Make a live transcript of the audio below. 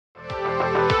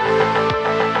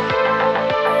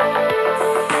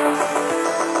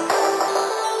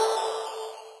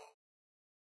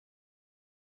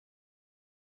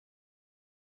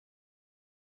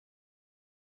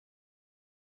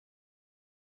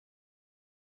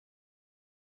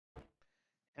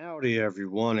Howdy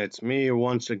everyone, it's me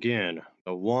once again,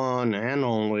 the one and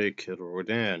only Kidder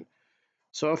Within.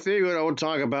 So I figured I would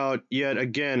talk about yet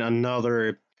again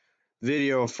another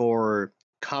video for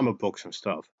comic books and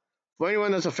stuff. For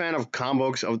anyone that's a fan of comic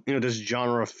books, of this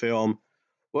genre of film,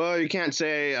 well, you can't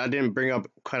say I didn't bring up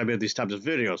quite a bit of these types of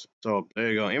videos. So there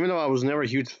you go. Even though I was never a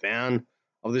huge fan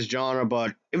of this genre,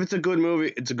 but if it's a good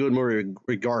movie, it's a good movie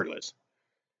regardless.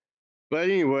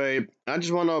 But anyway, I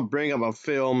just want to bring up a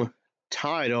film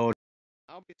titled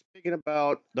I'll be speaking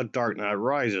about The Dark Knight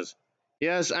Rises.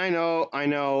 Yes, I know.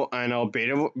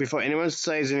 Before anyone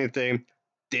says anything,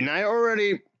 didn't I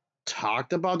already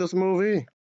talked about this movie?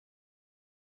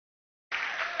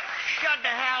 Shut the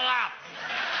hell up!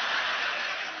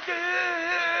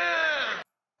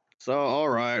 So,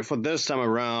 alright, for this time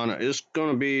around, it's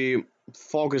gonna be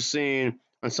focusing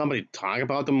on somebody talking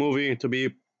about the movie, to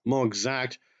be more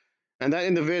exact. And that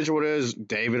individual is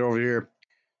David over here.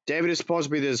 David is supposed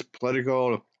to be this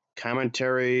political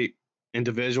commentary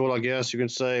individual, I guess you can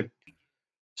say.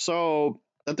 So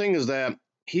the thing is that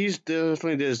he's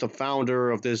definitely the founder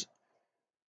of this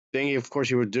thing. Of course,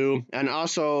 he would do, and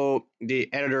also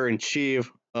the editor in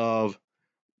chief the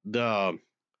of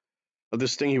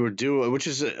this thing he would do, which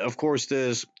is of course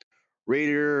this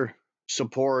reader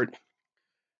support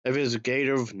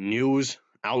investigative news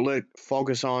outlet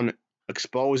focus on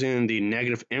exposing the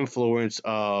negative influence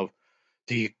of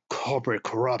the corporate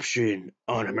corruption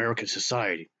on American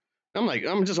society.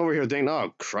 I'm just over here thinking,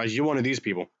 oh Christ, you're one of these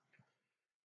people.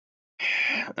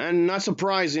 And not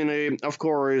surprisingly, of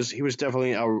course, he was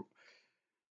definitely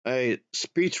a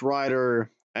speechwriter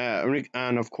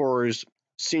and, of course,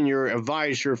 senior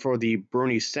advisor for the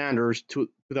Bernie Sanders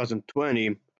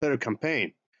 2020 political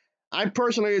campaign. I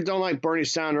personally don't like Bernie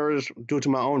Sanders due to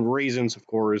my own reasons, of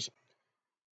course.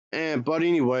 But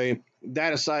anyway,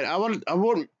 that aside, I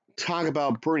wouldn't talk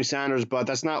about Bernie Sanders, but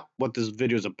that's not what this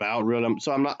video is about, really.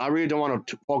 So I'm not. I really don't want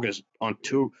to focus on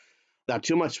too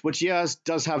much, which yes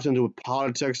does have to do with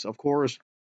politics, of course.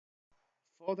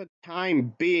 For the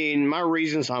time being, my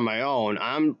reasons are my own.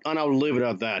 And I'll leave it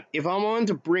at that. If I want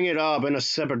to bring it up in a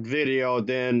separate video,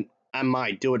 then I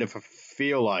might do it if I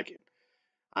feel like it.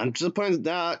 I'm just putting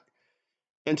that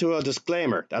into a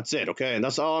disclaimer. That's it, okay?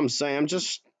 That's all I'm saying. I'm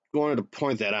just going to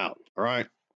point that out, alright?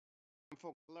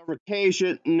 For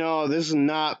clarification, no, this is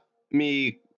not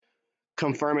me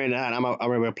confirming that I'm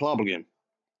a Republican.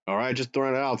 Alright, just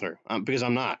throwing it out there. Because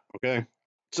I'm not, okay?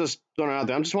 Just throwing it out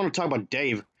there. I just want to talk about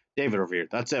David over here.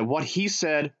 That's it. What he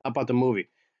said about the movie.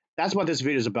 That's what this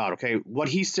video is about, okay? What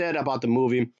he said about the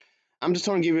movie. I'm just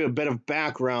trying to give you a bit of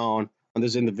background on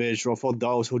this individual for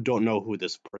those who don't know who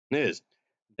this person is.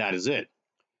 That is it.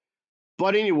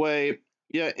 But anyway,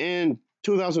 yeah, in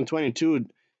 2022,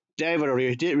 David over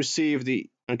here did receive the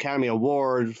Academy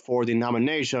Award for the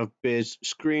nomination of Best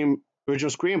Original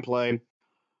Screenplay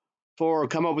for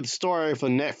Come Up with a Story for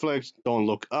Netflix Don't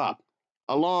Look Up,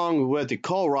 along with the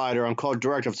co-writer and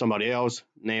co-director of somebody else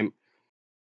named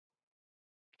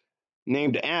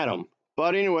Adam.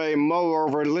 But anyway,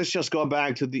 moreover, let's just go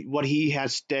back to what he had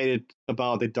stated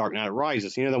about The Dark Knight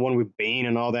Rises. You know, the one with Bane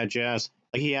and all that jazz?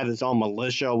 Like he had his own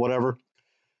militia or whatever.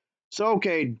 So,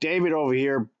 okay, David over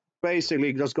here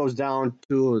basically just goes down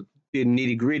to the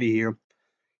nitty gritty here.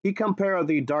 He compared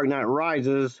The Dark Knight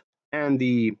Rises and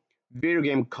the video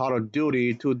game Call of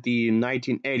Duty to the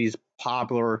 1980s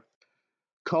popular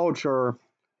culture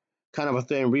kind of a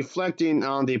thing, reflecting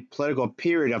on the political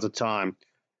period of the time.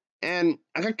 And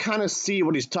I can kind of see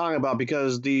what he's talking about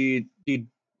because the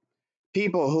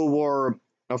people who were,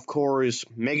 of course,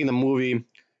 making the movie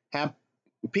have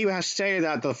people have said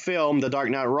that the film The Dark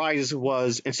Knight Rises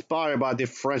was inspired by the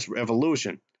French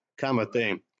Revolution, kind of a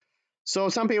thing. So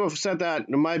some people have said that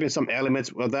there might be some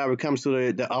elements of that when it comes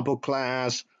to the upper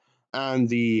class and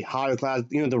the higher class,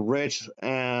 the rich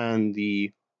and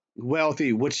the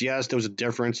wealthy, which yes, there was a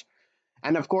difference.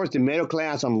 And of course, the middle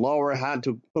class and lower had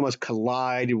to pretty much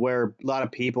collide, where a lot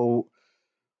of people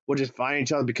would just find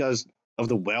each other because of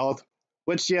the wealth.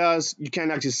 Which, yes, you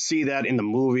can actually see that in the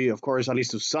movie, of course, at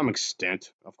least to some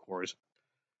extent, of course.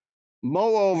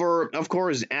 Moreover, of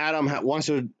course, Adam wants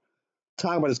to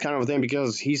talk about this kind of thing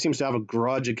because he seems to have a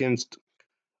grudge against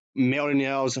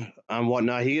millennials and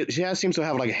whatnot. Seems to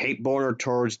have like a hate boner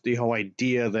towards the whole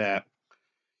idea that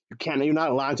you're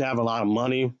not allowed to have a lot of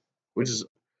money, which is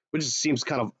which seems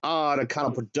kind of odd and kind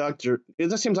of productive. It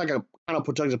just seems like a kind of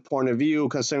productive point of view,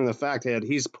 considering the fact that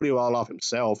he's pretty well off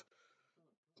himself.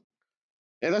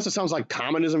 And that just sounds like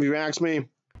communism, if you ask me.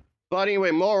 But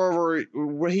anyway, moreover,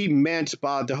 what he meant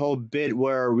about the whole bit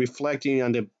where reflecting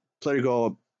on the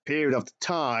political period of the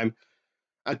time,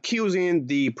 accusing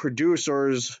the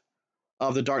producers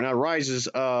of the Dark Knight Rises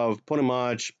of pretty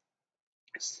much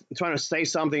trying to say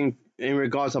something in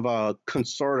regards of a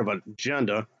conservative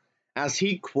agenda, as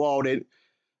he quoted,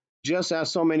 just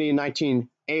as so many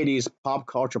 1980s pop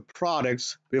culture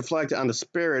products reflect on the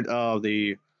spirit of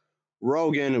the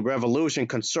Rogan Revolution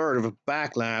conservative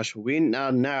backlash, we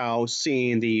are now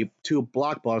seeing the two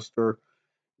blockbuster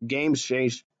game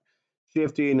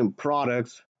shifting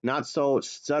products not so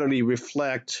subtly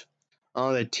reflect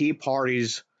on the Tea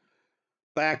Party's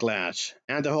backlash.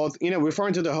 And the whole,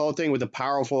 referring to the whole thing with the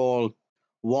powerful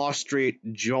Wall Street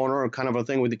genre kind of a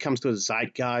thing when it comes to the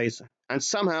zeitgeist. And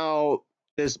somehow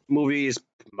this movie is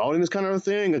promoting this kind of a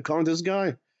thing, according to this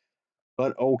guy.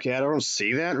 But okay, I don't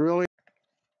see that really.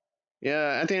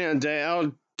 Yeah, at the end of the day,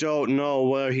 I don't know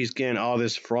where he's getting all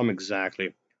this from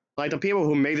exactly. Like the people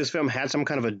who made this film had some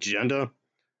kind of agenda,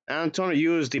 and trying to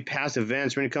use the past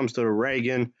events when it comes to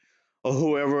Reagan or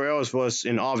whoever else was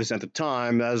in office at the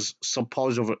time as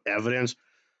supposed evidence.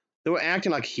 They were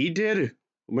acting like he did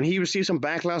when he received some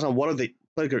backlash on what the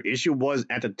political issue was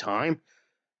at the time,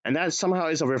 and that somehow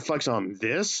is a reflection on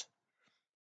this.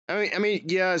 I mean,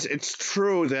 yes, it's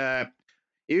true that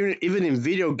even in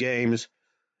video games,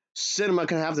 cinema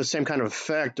can have the same kind of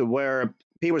effect where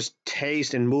people's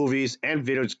taste in movies and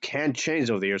videos can change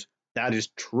over the years. That is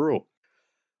true.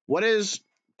 What is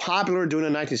popular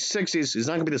during the 1960s is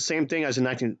not going to be the same thing as the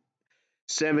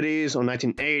 1970s or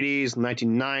 1980s,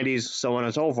 1990s, so on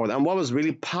and so forth. And what was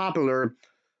really popular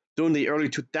during the early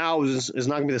 2000s is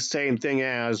not going to be the same thing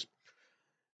as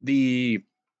the,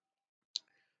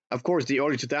 of course, the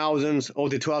early 2000s or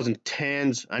the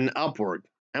 2010s and upward.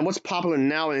 And what's popular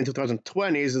now in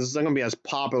 2020s is not going to be as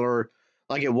popular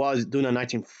like it was during the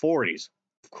 1940s.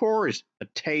 Of course, the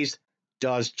taste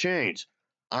does change.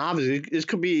 Obviously, this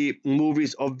could be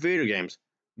movies or video games.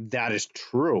 That is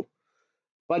true.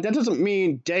 But that doesn't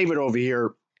mean David over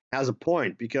here has a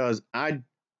point because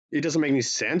it doesn't make any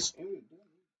sense.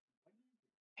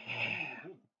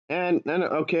 And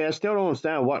okay, I still don't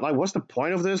understand what's the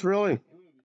point of this really?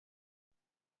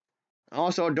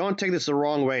 Also, don't take this the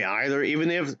wrong way either.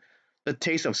 Even if the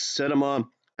taste of cinema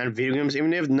and video games,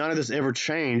 even if none of this ever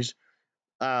changed,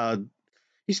 uh,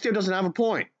 he still doesn't have a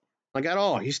point. Like at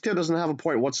all. He still doesn't have a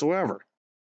point whatsoever.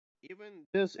 Even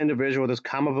this individual, this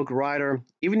comic book writer,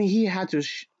 even he had to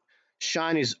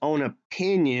shine his own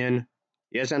opinion.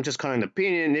 Yes, I'm just calling an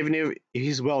opinion. Even if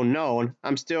he's well known,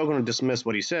 I'm still going to dismiss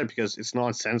what he said because it's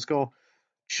nonsensical.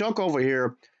 Chuck over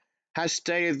here has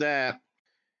stated that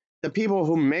the people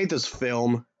who made this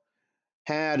film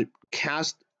had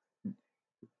cast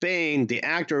Bane, the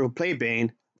actor who played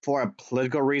Bane, for a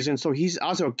political reason. So he's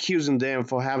also accusing them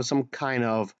for having some kind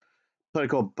of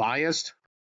political bias.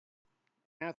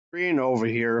 Catherine over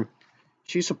here,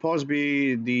 she's supposed to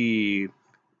be the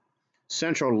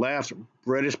central left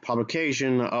British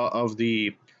publication of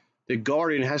the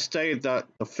Guardian, has stated that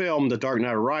the film The Dark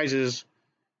Knight Rises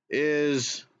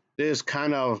is this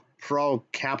kind of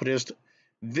pro-capitalist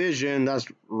vision that's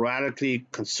radically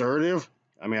conservative.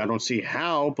 I mean, I don't see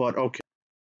how, but okay.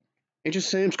 It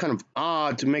just seems kind of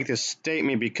odd to make this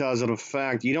statement because of the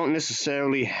fact you don't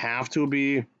necessarily have to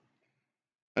be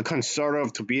a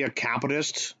conservative to be a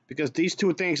capitalist, because these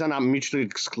two things are not mutually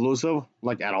exclusive,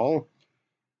 like at all.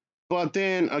 But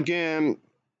then again,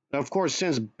 of course,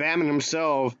 since Batman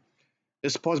himself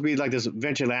is supposed to be like this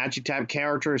vigilante type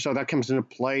character, so that comes into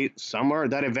play somewhere.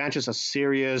 That advances a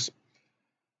serious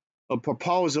a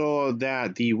proposal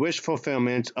that the wish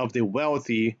fulfillment of the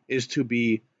wealthy is to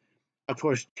be, of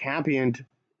course, championed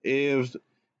if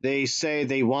they say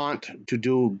they want to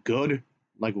do good,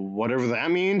 like whatever that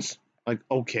means. Like,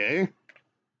 okay.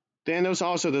 Then there's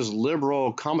also this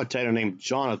liberal commentator named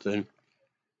Jonathan.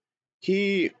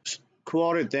 He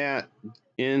quoted that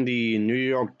in the New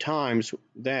York Times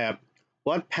that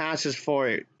what passes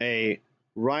for a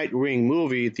right wing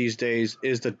movie these days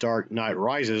is The Dark Knight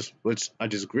Rises, which I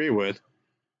disagree with.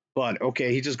 But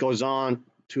okay, he just goes on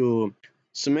to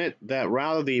submit that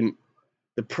rather the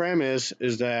premise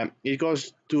is that it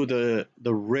goes to the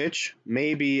rich,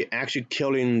 maybe actually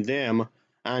killing them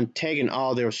and taking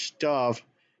all their stuff,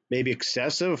 maybe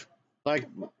excessive. Like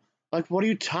like what are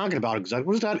you talking about exactly?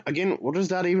 What is that again? What does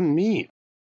that even mean?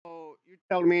 So you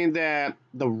tell me that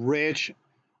the rich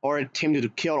are attempting to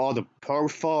kill all the poor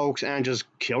folks and just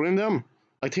killing them,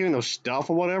 like taking their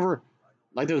stuff or whatever.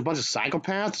 Like there's a bunch of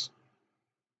psychopaths.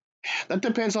 That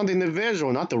depends on the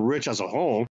individual, not the rich as a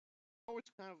whole. Always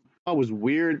kind of always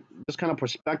weird this kind of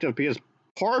perspective because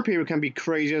poor people can be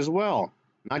crazy as well,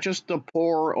 not just the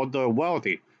poor or the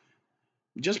wealthy.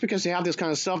 Just because they have this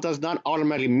kind of stuff does not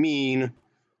automatically mean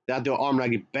that they're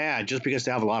automatically bad just because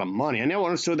they have a lot of money. I never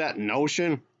understood that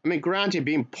notion. I mean, granted,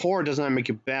 being poor does not make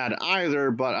you bad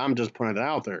either, but I'm just putting it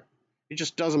out there. It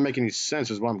just doesn't make any sense,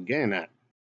 is what I'm getting at.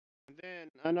 And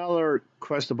then another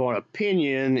questionable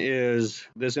opinion is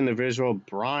this individual,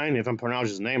 Brian, if I'm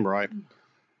pronouncing his name right.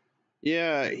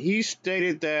 Yeah, he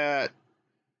stated that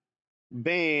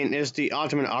Bane is the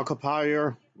ultimate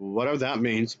occupier, whatever that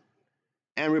means,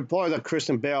 and reported that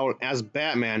Christian Bale as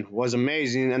Batman was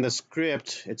amazing and the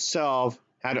script itself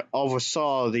had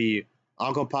oversaw the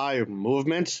occupier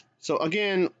movement. So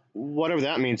again, whatever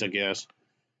that means, I guess.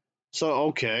 So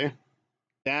okay,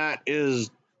 that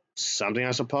is something,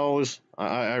 I suppose.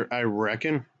 I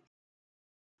reckon.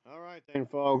 All right then,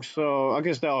 folks. So I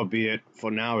guess that'll be it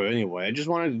for now. Anyway, I just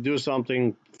wanted to do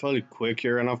something fairly quick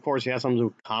here, and of course, he has something to do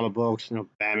with comic books,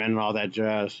 Batman and all that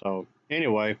jazz. So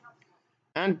anyway,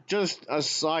 and just a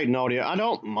side note here, I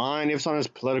don't mind if something's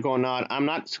political or not. I'm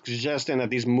not suggesting that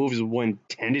these movies were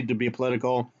intended to be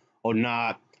political or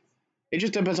not. It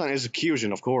just depends on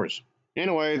execution, of course.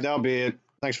 Anyway, that'll be it.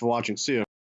 Thanks for watching. See ya.